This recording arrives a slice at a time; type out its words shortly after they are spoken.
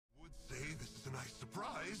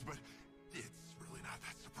ways, but it's really not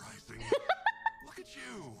that surprising. Look at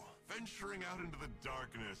you, venturing out into the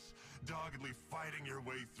darkness, doggedly fighting your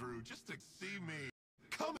way through just to see me.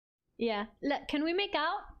 Come. Yeah. Can we make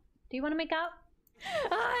out? Do you want to make out?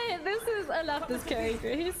 I love this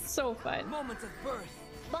character. He's so fun. Moment of birth.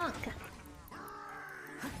 Fuck.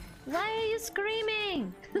 Why are you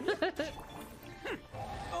screaming?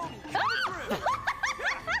 Oh,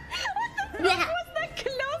 What was that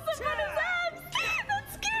close up on his abs? That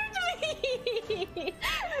scared me.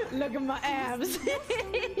 Look at my abs.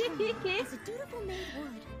 It's a dutiful maid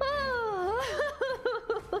would. Oh,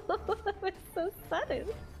 it's so sudden.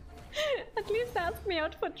 At least ask me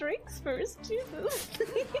out for drinks first, Jesus.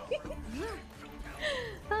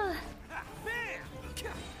 Oh,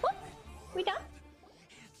 we done?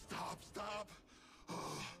 Stop.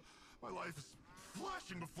 Oh, my life is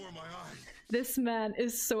flashing before my eyes. This man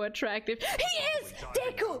is so attractive. He is!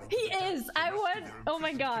 Deku! He is! I want... Oh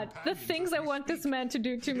my god. The things I want this man to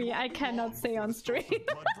do to me, I cannot say on stream.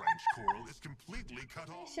 Blood branch coral is completely cut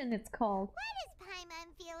off. It's called. Why does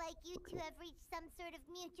Paimon feel like you two have reached some sort of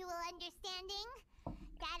mutual understanding?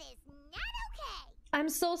 That is not okay! I'm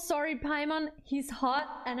so sorry, Paimon. He's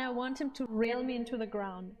hot and I want him to rail me into the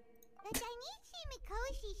ground. The Dainichi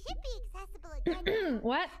Mikoshi should be accessible again.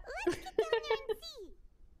 What? Let's get down there and see.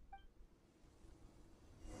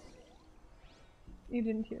 You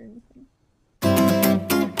didn't hear anything.